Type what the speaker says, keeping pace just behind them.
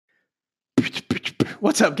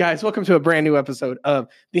What's up, guys? Welcome to a brand new episode of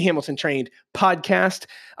the Hamilton Trained podcast.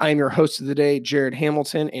 I am your host of the day, Jared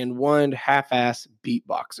Hamilton, and one half-ass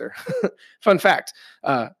beatboxer. Fun fact,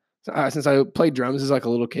 since I played drums as like a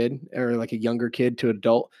little kid or like a younger kid to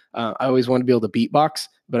adult, I always wanted to be able to beatbox,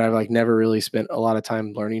 but I've like never really spent a lot of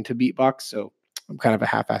time learning to beatbox. So I'm kind of a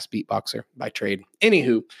half-ass beatboxer by trade.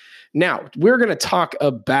 Anywho, now we're going to talk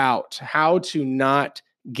about how to not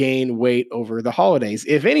gain weight over the holidays.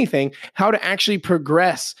 If anything, how to actually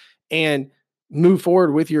progress and move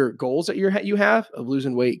forward with your goals that you have of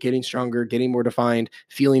losing weight, getting stronger, getting more defined,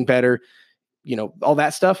 feeling better, all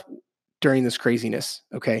that stuff during this craziness.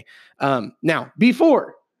 Okay. Now,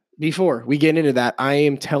 before we get into that, I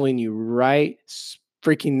am telling you right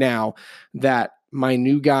freaking now that my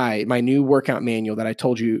new workout manual that I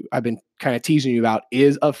told you I've been kind of teasing you about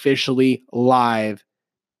is officially live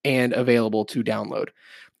and available to download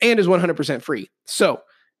and is 100% free. So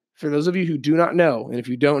for those of you who do not know, and if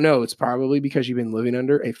you don't know, it's probably because you've been living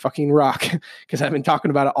under a fucking rock because I've been talking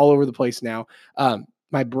about it all over the place now.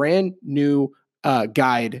 My brand new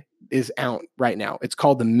guide is out right now. It's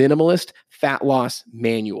called the Minimalist Fat Loss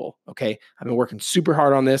Manual. Okay. I've been working super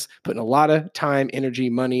hard on this, putting a lot of time, energy,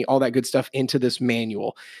 money, all that good stuff into this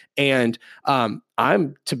manual. And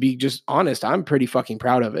I'm, to be just honest, I'm pretty fucking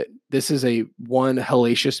proud of it. This is a one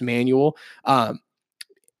hellacious manual.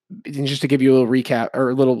 And just to give you a little recap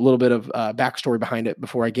or a little bit of backstory behind it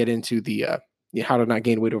before I get into the how to not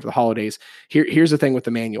gain weight over the holidays. Here's the thing with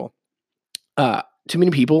the manual. Too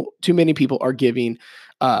many people are giving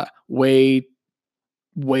way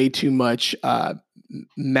too much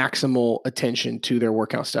maximal attention to their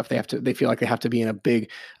workout stuff. They feel like they have to be in a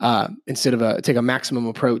big instead of take a maximum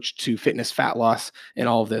approach to fitness, fat loss, and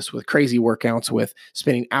all of this with crazy workouts, with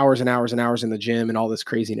spending hours and hours and hours in the gym and all this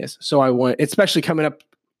craziness. So I want, especially coming up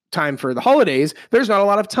time for the holidays, there's not a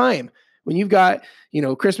lot of time. When you've got,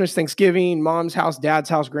 Christmas, Thanksgiving, mom's house, dad's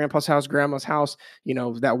house, grandpa's house, grandma's house,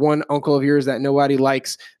 that one uncle of yours that nobody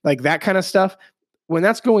likes, like that kind of stuff. When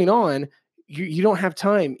that's going on, you don't have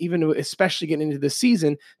time, especially getting into the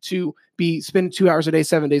season, to be spending 2 hours a day,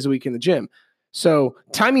 7 days a week in the gym. So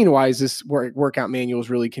timing wise, this workout manual is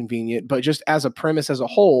really convenient, but just as a premise as a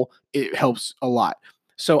whole, it helps a lot.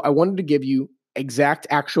 So I wanted to give you exact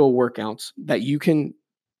actual workouts that you can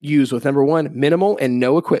use with, number one, minimal and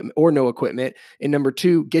no equipment. And number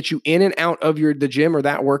two, get you in and out of the gym or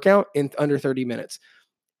that workout in under 30 minutes.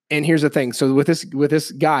 And here's the thing. So with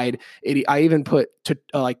this guide, I even put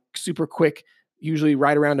like super quick, usually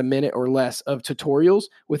right around a minute or less of tutorials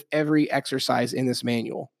with every exercise in this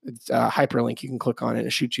manual. It's a hyperlink. You can click on it and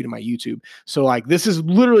it shoots you to my YouTube. So like, this is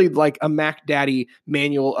literally like a Mac Daddy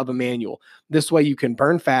manual of a manual. This way you can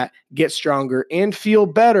burn fat, get stronger, and feel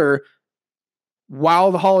better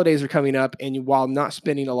while the holidays are coming up and while not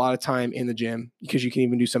spending a lot of time in the gym, because you can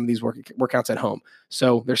even do some of these workouts at home.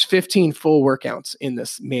 So there's 15 full workouts in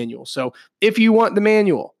this manual. So if you want the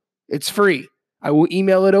manual, it's free. I will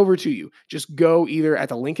email it over to you. Just go either at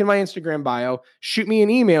the link in my Instagram bio, shoot me an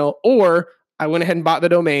email, or I went ahead and bought the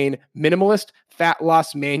domain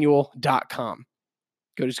minimalistfatlossmanual.com.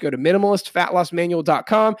 Just go to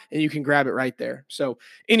minimalistfatlossmanual.com and you can grab it right there. So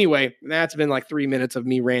anyway, that's been like 3 minutes of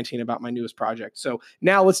me ranting about my newest project. So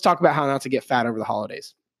now let's talk about how not to get fat over the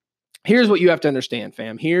holidays. Here's what you have to understand,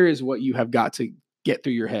 fam. Here is what you have got to get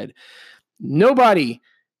through your head. Nobody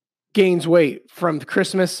gains weight from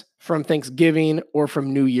Christmas, from Thanksgiving, or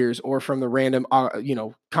from New Year's, or from the random,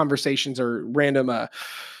 conversations or random,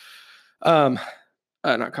 not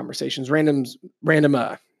conversations, random,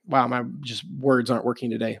 wow, my just words aren't working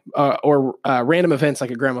today. Or random events like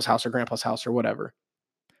at grandma's house or grandpa's house or whatever,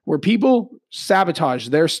 where people sabotage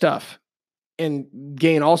their stuff and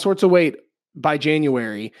gain all sorts of weight by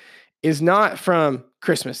January, is not from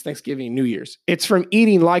Christmas, Thanksgiving, New Year's. It's from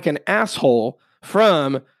eating like an asshole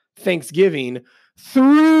from Thanksgiving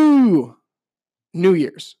through New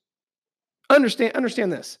Year's.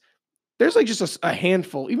 Understand this. There's like just a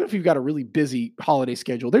handful, even if you've got a really busy holiday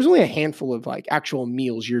schedule, there's only a handful of like actual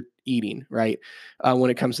meals you're eating, right?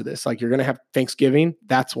 When it comes to this, like you're going to have Thanksgiving,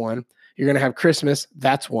 that's one. You're going to have Christmas,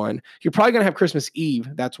 that's one. You're probably going to have Christmas Eve,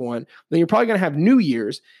 that's one. Then you're probably going to have New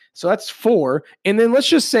Year's. So that's four. And then let's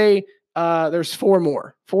just say there's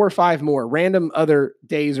 4 or 5 more random other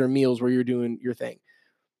days or meals where you're doing your thing.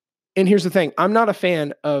 And here's the thing. I'm not a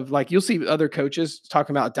fan of, like, you'll see other coaches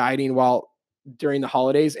talking about dieting during the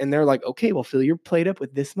holidays, and they're like, okay, well, fill your plate up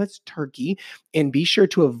with this much turkey and be sure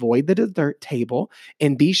to avoid the dessert table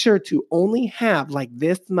and be sure to only have like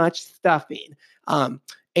this much stuffing.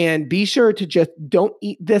 And be sure to just don't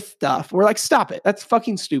eat this stuff. We're like, stop it. That's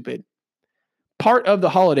fucking stupid. Part of the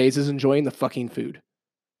holidays is enjoying the fucking food.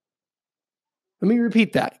 Let me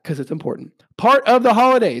repeat that because it's important. Part of the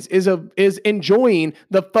holidays is enjoying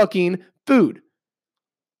the fucking food.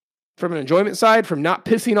 From an enjoyment side, from not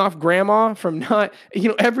pissing off grandma, from not,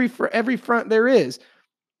 every front there is.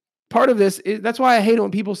 Part of this is, that's why I hate it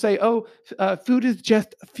when people say, oh, food is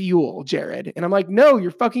just fuel, Jared. And I'm like, no,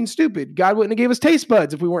 you're fucking stupid. God wouldn't have gave us taste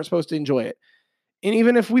buds if we weren't supposed to enjoy it. And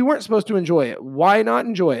even if we weren't supposed to enjoy it, why not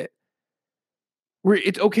enjoy it?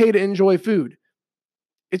 It's okay to enjoy food.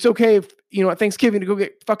 It's okay if, at Thanksgiving to go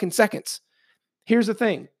get fucking seconds. Here's the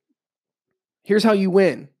thing. Here's how you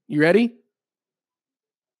win. You ready?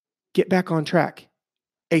 Get back on track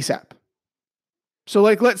ASAP. So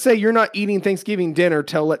let's say you're not eating Thanksgiving dinner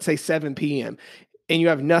till, let's say, 7 p.m. and you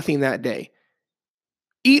have nothing that day.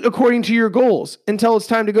 Eat according to your goals until it's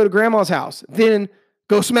time to go to grandma's house. Then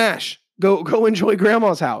go smash. Go enjoy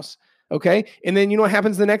grandma's house. Okay? And then you know what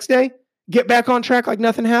happens the next day? Get back on track like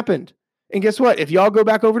nothing happened. And guess what? If y'all go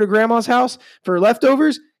back over to grandma's house for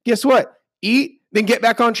leftovers, guess what? Eat, then get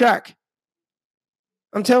back on track.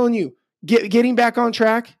 I'm telling you, getting back on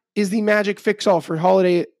track is the magic fix-all for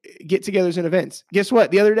holiday get-togethers and events. Guess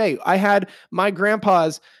what? The other day, I had my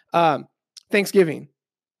grandpa's Thanksgiving.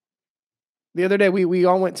 The other day, we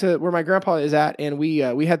all went to where my grandpa is at, and we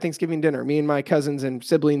had Thanksgiving dinner, me and my cousins and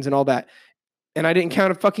siblings and all that. And I didn't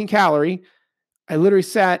count a fucking calorie. I literally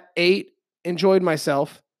sat, ate, enjoyed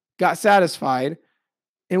myself, got satisfied,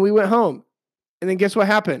 and we went home. And then guess what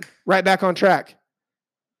happened? Right back on track.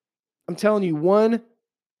 I'm telling you, one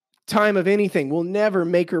time of anything will never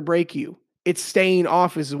make or break you. It's staying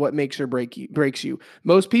off is what makes or breaks you.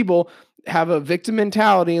 Most people have a victim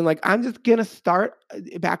mentality and I'm just going to start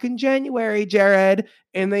back in January, Jared.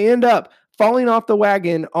 And they end up falling off the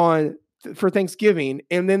wagon for Thanksgiving.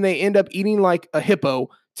 And then they end up eating like a hippo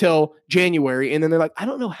till January. And then they're like, I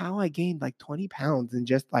don't know how I gained 20 pounds and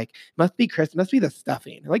just must be Chris, must be the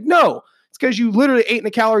stuffing. No, it's because you literally ate in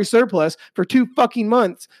a calorie surplus for 2 fucking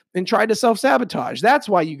months and tried to self-sabotage. That's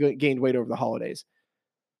why you gained weight over the holidays.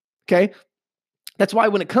 Okay? That's why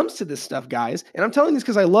when it comes to this stuff, guys, and I'm telling this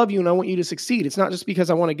because I love you and I want you to succeed. It's not just because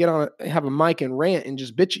I want to get on, have a mic and rant and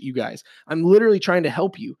just bitch at you guys. I'm literally trying to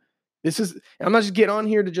help you. I'm not just getting on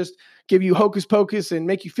here to just give you hocus pocus and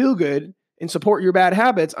make you feel good and support your bad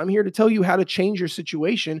habits. I'm here to tell you how to change your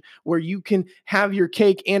situation where you can have your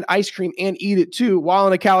cake and ice cream and eat it too while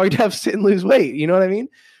in a calorie deficit and lose weight. You know what I mean?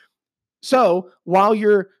 So while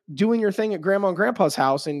you're doing your thing at grandma and grandpa's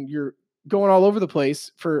house and you're going all over the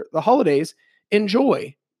place for the holidays,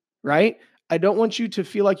 enjoy, right? I don't want you to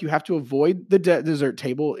feel like you have to avoid the dessert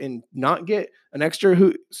table and not get an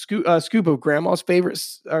extra scoop of grandma's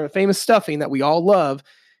famous stuffing that we all love.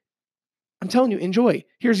 I'm telling you, enjoy.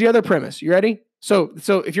 Here's the other premise. You ready? So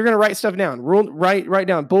if you're going to write stuff down, write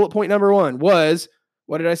down bullet point number 1 was,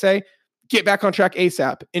 what did I say? Get back on track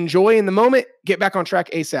ASAP. Enjoy in the moment, get back on track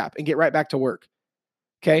ASAP, and get right back to work.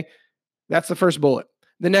 Okay? That's the first bullet.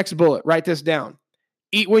 The next bullet, write this down.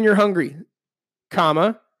 Eat when you're hungry,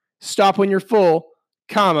 comma, stop when you're full,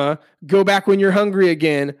 comma, go back when you're hungry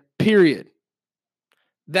again, period.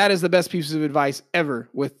 That is the best piece of advice ever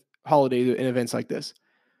with holiday and events like this.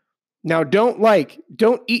 Now, don't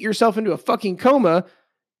eat yourself into a fucking coma,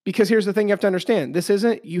 because here's the thing you have to understand.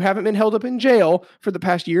 You haven't been held up in jail for the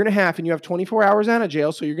past year and a half and you have 24 hours out of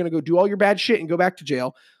jail. So you're going to go do all your bad shit and go back to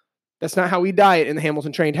jail. That's not how we diet in the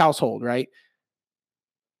Hamilton trained household, right?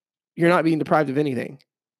 You're not being deprived of anything.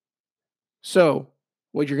 So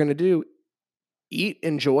what you're going to do, eat,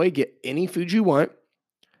 enjoy, get any food you want,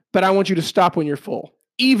 but I want you to stop when you're full,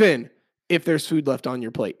 even if there's food left on your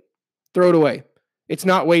plate. Throw it away. It's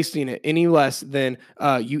not wasting it any less than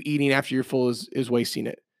you eating after you're full is wasting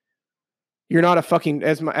it. You're not a fucking,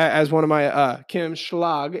 as one of my Kim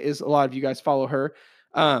Schlag is, a lot of you guys follow her.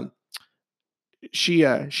 She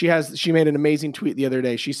made an amazing tweet the other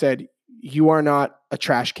day. She said, "You are not a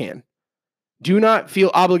trash can. Do not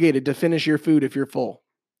feel obligated to finish your food if you're full.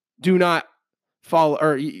 Do not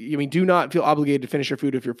do not feel obligated to finish your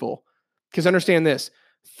food if you're full. Because understand this,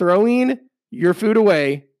 throwing your food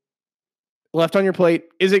away left on your plate,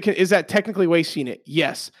 is that technically wasting it?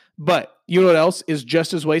 Yes. But you know what else is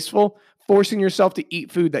just as wasteful? Forcing yourself to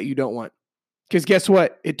eat food that you don't want. Because guess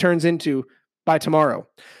what? It turns into by tomorrow.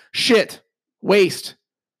 Shit. Waste.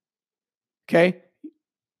 Okay?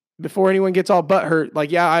 Before anyone gets all butthurt,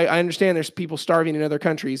 I understand there's people starving in other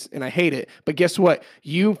countries and I hate it. But guess what?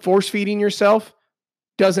 You force feeding yourself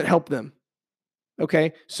doesn't help them.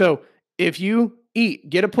 Okay? So if you eat,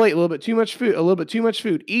 get a plate, a little bit too much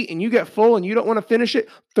food, eat, and you get full and you don't want to finish it,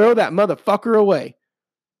 throw that motherfucker away.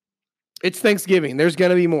 It's Thanksgiving. There's going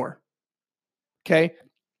to be more. Okay?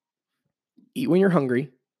 Eat when you're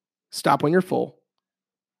hungry. Stop when you're full.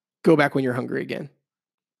 Go back when you're hungry again.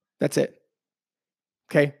 That's it.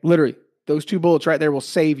 Okay. Literally, those 2 bullets right there will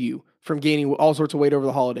save you from gaining all sorts of weight over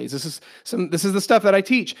the holidays. This is the stuff that I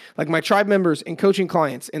teach, like my tribe members and coaching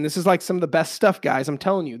clients. And this is like some of the best stuff, guys, I'm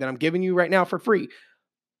telling you, that I'm giving you right now for free.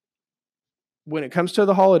 When it comes to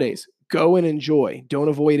the holidays, go and enjoy. Don't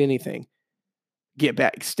avoid anything. Get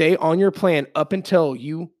back. Stay on your plan up until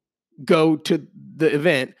you go to the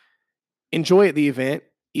event. Enjoy at the event.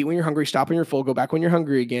 Eat when you're hungry. Stop when you're full. Go back when you're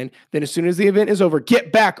hungry again. Then as soon as the event is over,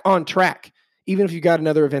 get back on track, even if you got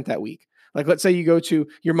another event that week. Like, let's say you go to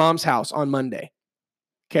your mom's house on Monday,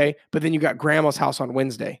 okay? But then you got grandma's house on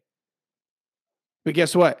Wednesday. But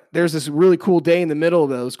guess what? There's this really cool day in the middle of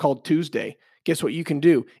those called Tuesday. Guess what you can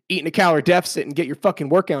do? Eat in a calorie deficit and get your fucking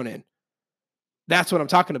workout in. That's what I'm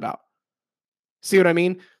talking about. See what I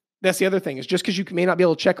mean? That's the other thing, is just because you may not be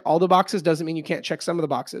able to check all the boxes doesn't mean you can't check some of the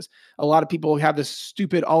boxes. A lot of people have this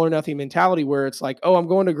stupid all or nothing mentality where it's like, oh, I'm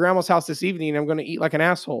going to grandma's house this evening and I'm going to eat like an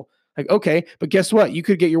asshole. Like, okay, but guess what? You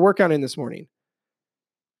could get your workout in this morning.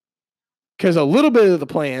 Because a little bit of the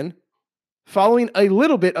plan, following a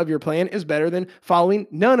little bit of your plan is better than following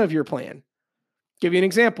none of your plan. Give you an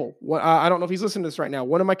example. I don't know if he's listening to this right now.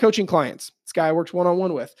 One of my coaching clients, this guy I worked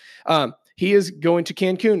one-on-one with, he is going to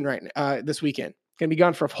Cancun this weekend. Going to be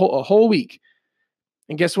gone for a whole week.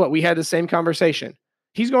 And guess what? We had the same conversation.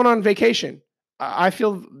 He's going on vacation. I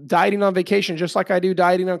feel dieting on vacation just like I do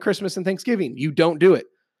dieting on Christmas and Thanksgiving. You don't do it.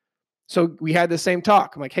 So we had the same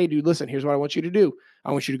talk. I'm like, hey, dude, listen, here's what I want you to do.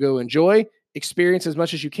 I want you to go enjoy, experience as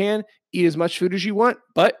much as you can, eat as much food as you want,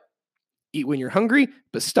 but eat when you're hungry,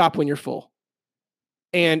 but stop when you're full.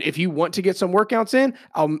 And if you want to get some workouts in,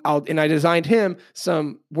 I designed him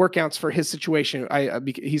some workouts for his situation.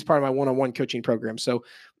 He's part of my one-on-one coaching program. So,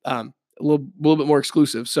 a little bit more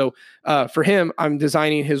exclusive. So, for him, I'm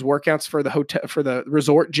designing his workouts for the hotel, for the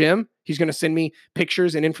resort gym. He's going to send me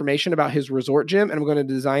pictures and information about his resort gym, and I'm going to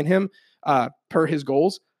design him, per his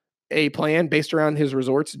goals, a plan based around his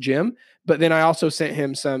resort's gym. But then I also sent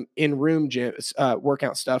him some in-room gym,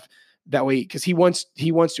 workout stuff. That way, because he wants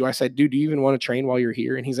to. I said, dude, do you even want to train while you're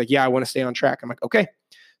here? And he's like, yeah, I want to stay on track. I'm like, okay.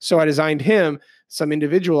 So I designed him some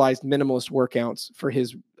individualized minimalist workouts for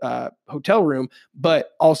his hotel room, but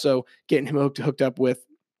also getting him hooked up with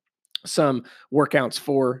some workouts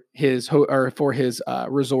for his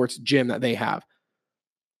resort's gym that they have.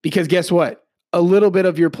 Because guess what? A little bit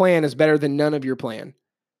of your plan is better than none of your plan.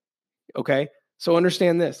 Okay, so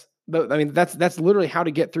understand this. I mean, that's literally how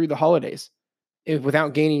to get through the holidays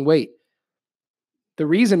without gaining weight. The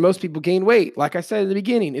reason most people gain weight, like I said at the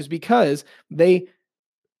beginning, is because they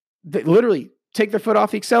literally take their foot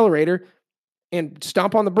off the accelerator and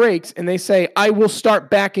stomp on the brakes, and they say, I will start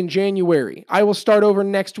back in January. I will start over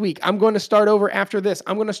next week. I'm going to start over after this.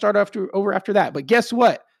 I'm going to start over after that. But guess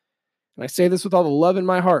what? And I say this with all the love in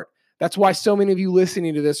my heart. That's why so many of you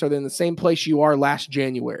listening to this are in the same place you are last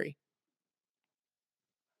January.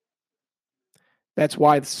 That's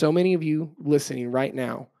why so many of you listening right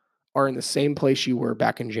now are in the same place you were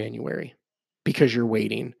back in January, because you're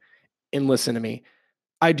waiting. And listen to me.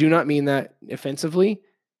 I do not mean that offensively.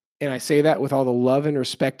 And I say that with all the love and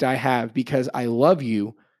respect I have, because I love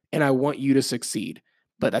you and I want you to succeed.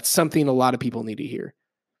 But that's something a lot of people need to hear.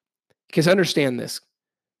 Because understand this.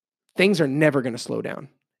 Things are never going to slow down.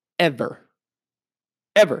 Ever.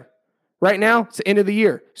 Ever. Right now, it's the end of the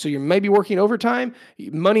year. So you may be working overtime.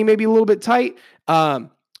 Money may be a little bit tight.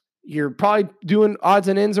 You're probably doing odds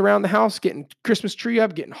and ends around the house, getting Christmas tree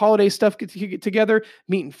up, getting holiday stuff get together,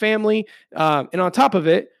 meeting family. And on top of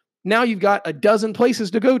it, now you've got a dozen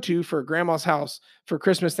places to go to for grandma's house, for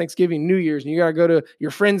Christmas, Thanksgiving, New Year's. And you got to go to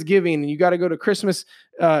your friend's giving, and you got to go to Christmas,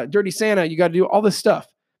 Dirty Santa. You got to do all this stuff.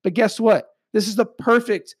 But guess what? This is the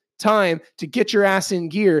perfect time to get your ass in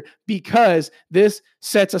gear, because this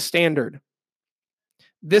sets a standard.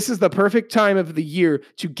 This is the perfect time of the year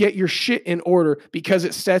to get your shit in order, because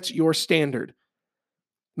it sets your standard.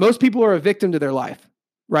 Most people are a victim to their life,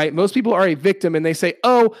 right? Most people are a victim, and they say,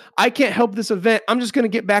 oh, I can't help this event. I'm just going to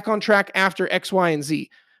get back on track after X, Y, and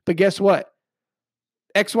Z. But guess what?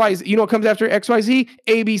 X, Y, Z, you know what comes after X, Y, Z?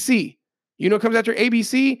 ABC. You know what comes after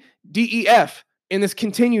ABC? DEF. And this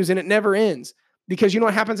continues, and it never ends. Because you know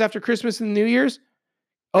what happens after Christmas and New Year's?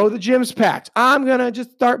 Oh, the gym's packed. I'm going to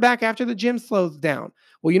just start back after the gym slows down.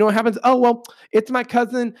 Well, you know what happens? Oh, well, it's my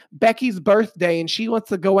cousin Becky's birthday, and she wants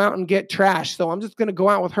to go out and get trash. So I'm just going to go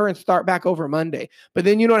out with her and start back over Monday. But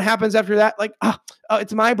then you know what happens after that? Like,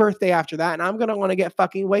 it's my birthday after that, and I'm going to want to get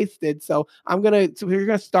fucking wasted. So we're going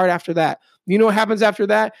to start after that. You know what happens after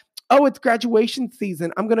that? oh, it's graduation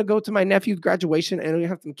season. I'm going to go to my nephew's graduation and I'm going to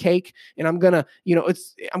have some cake and I'm going to,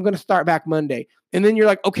 I'm going to start back Monday. And then you're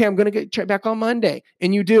like, okay, I'm going to get back on Monday.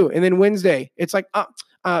 And you do. And then Wednesday, it's like,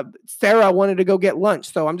 Sarah wanted to go get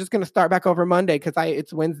lunch. So I'm just going to start back over Monday because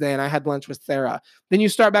it's Wednesday and I had lunch with Sarah. Then you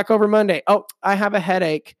start back over Monday. Oh, I have a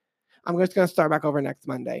headache. I'm just going to start back over next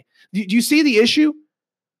Monday. Do you see the issue?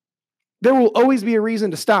 There will always be a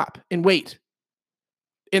reason to stop and wait.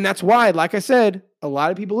 And that's why, like I said, a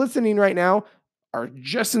lot of people listening right now are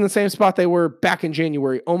just in the same spot they were back in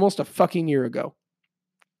January, almost a fucking year ago.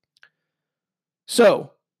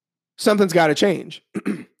 So something's got to change.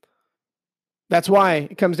 That's why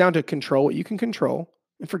it comes down to control what you can control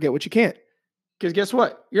and forget what you can't. Because guess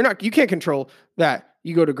what? You can't control that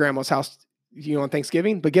you go to grandma's house, on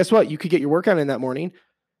Thanksgiving, but guess what? You could get your workout in that morning.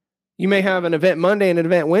 You may have an event Monday and an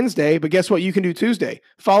event Wednesday, but guess what? You can do Tuesday.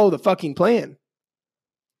 Follow the fucking plan.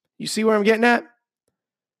 You see where I'm getting at?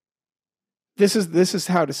 This is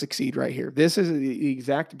how to succeed right here. This is the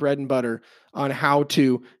exact bread and butter on how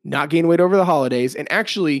to not gain weight over the holidays and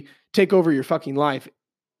actually take over your fucking life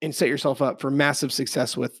and set yourself up for massive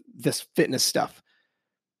success with this fitness stuff.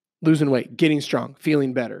 Losing weight, getting strong,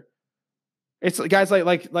 feeling better. It's guys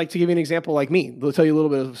like to give you an example, like me. I'll tell you a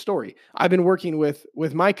little bit of a story. I've been working with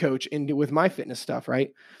my coach and with my fitness stuff,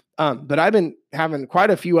 right? But I've been having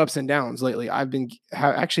quite a few ups and downs lately. I've been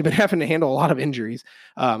actually been having to handle a lot of injuries.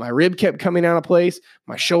 My rib kept coming out of place.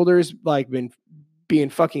 My shoulders been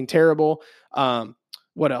being fucking terrible.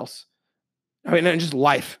 What else? I mean, just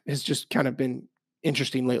life has just kind of been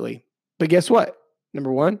interesting lately. But guess what?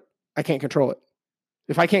 Number one, I can't control it.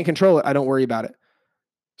 If I can't control it, I don't worry about it.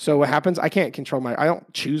 So what happens? I can't control I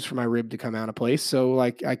don't choose for my rib to come out of place. So I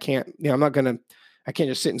can't, I can't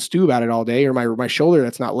just sit and stew about it all day, or my shoulder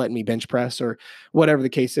that's not letting me bench press or whatever the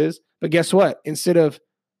case is. But guess what? Instead of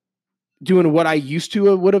doing what I used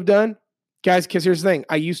to would have done, guys, because here's the thing.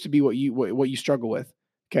 I used to be what you struggle with.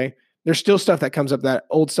 Okay. There's still stuff that comes up, that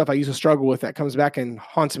old stuff I used to struggle with, that comes back and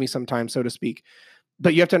haunts me sometimes, so to speak.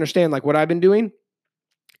 But you have to understand, what I've been doing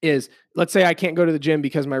is, let's say I can't go to the gym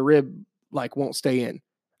because my rib won't stay in.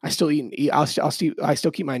 I still eat. I still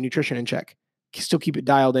keep my nutrition in check. Still keep it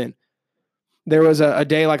dialed in. There was a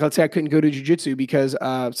day, let's say I couldn't go to jiu-jitsu because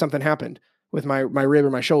something happened with my rib or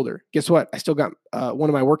my shoulder. Guess what? I still got one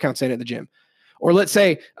of my workouts in at the gym. Or let's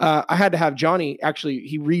say I had to have Johnny, actually,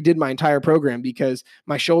 he redid my entire program because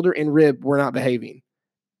my shoulder and rib were not behaving.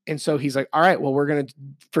 And so he's like, all right, well, we're going to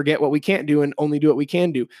forget what we can't do and only do what we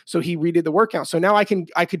can do. So he redid the workout. So now I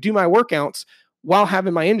could do my workouts while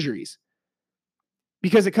having my injuries.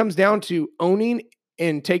 Because it comes down to owning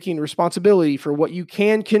and taking responsibility for what you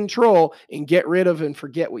can control and get rid of and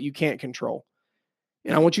forget what you can't control.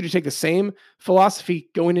 And I want you to take the same philosophy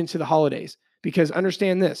going into the holidays, because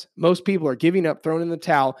understand this, most people are giving up, throwing in the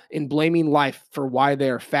towel, and blaming life for why they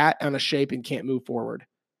are fat, out of shape, and can't move forward.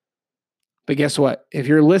 But guess what? If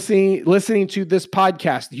you're listening to this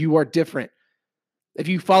podcast, you are different. If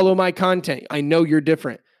you follow my content, I know you're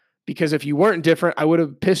different. Because if you weren't different, I would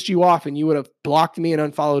have pissed you off and you would have blocked me and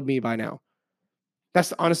unfollowed me by now.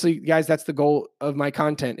 That's honestly, guys, that's the goal of my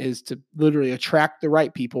content, is to literally attract the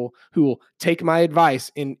right people who will take my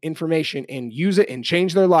advice and information and use it and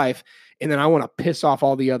change their life. And then I want to piss off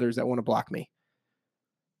all the others that want to block me.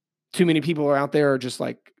 Too many people are out there are just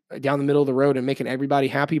down the middle of the road and making everybody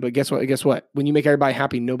happy. But guess what? When you make everybody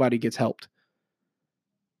happy, nobody gets helped.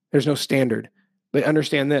 There's no standard. But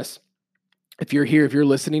understand this. If you're here, if you're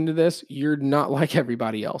listening to this, you're not like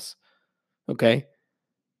everybody else. Okay?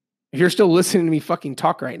 If you're still listening to me fucking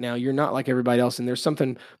talk right now, you're not like everybody else. And there's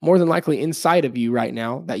something more than likely inside of you right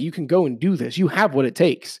now that you can go and do this. You have what it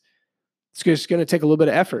takes. It's just going to take a little bit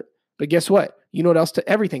of effort. But guess what? You know what else?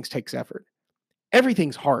 Everything takes effort.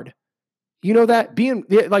 Everything's hard. You know that?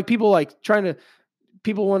 People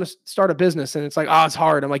want to start a business and it's it's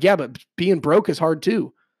hard. I'm like, yeah, but being broke is hard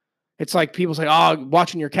too. It's like people say,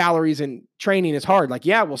 watching your calories and training is hard.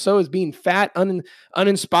 Yeah, well, so is being fat,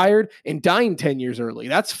 uninspired, and dying 10 years early.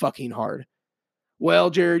 That's fucking hard. Well,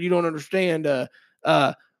 Jared, you don't understand all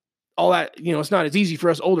that. It's not as easy for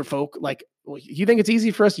us older folk. You think it's easy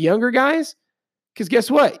for us younger guys? Because guess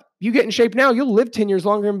what? You get in shape now, you'll live 10 years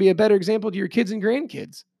longer and be a better example to your kids and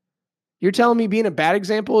grandkids. You're telling me being a bad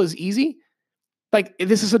example is easy?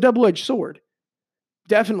 This is a double-edged sword.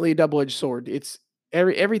 Definitely a double-edged sword.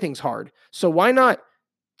 Everything's hard. So why not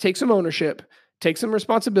take some ownership, take some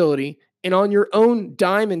responsibility, and on your own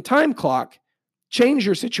dime and time clock, change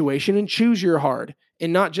your situation and choose your hard,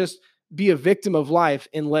 and not just be a victim of life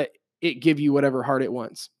and let it give you whatever hard it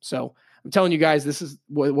wants. So I'm telling you guys, this is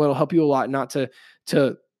what will help you a lot, not to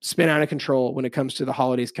spin out of control when it comes to the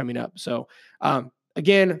holidays coming up. So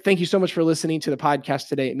Again, thank you so much for listening to the podcast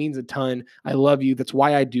today. It means a ton. I love you. That's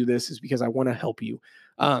why I do this, is because I want to help you.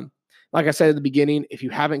 Like I said at the beginning, if you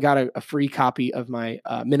haven't got a free copy of my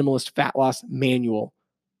minimalist fat loss manual,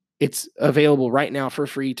 it's available right now for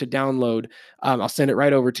free to download. I'll send it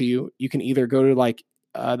right over to you. You can either go to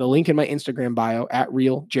the link in my Instagram bio at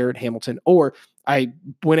Real Jared Hamilton, or I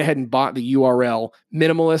went ahead and bought the URL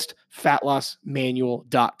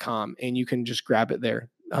minimalistfatlossmanual.com, and you can just grab it there.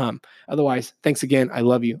 Otherwise, thanks again. I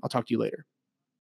love you. I'll talk to you later.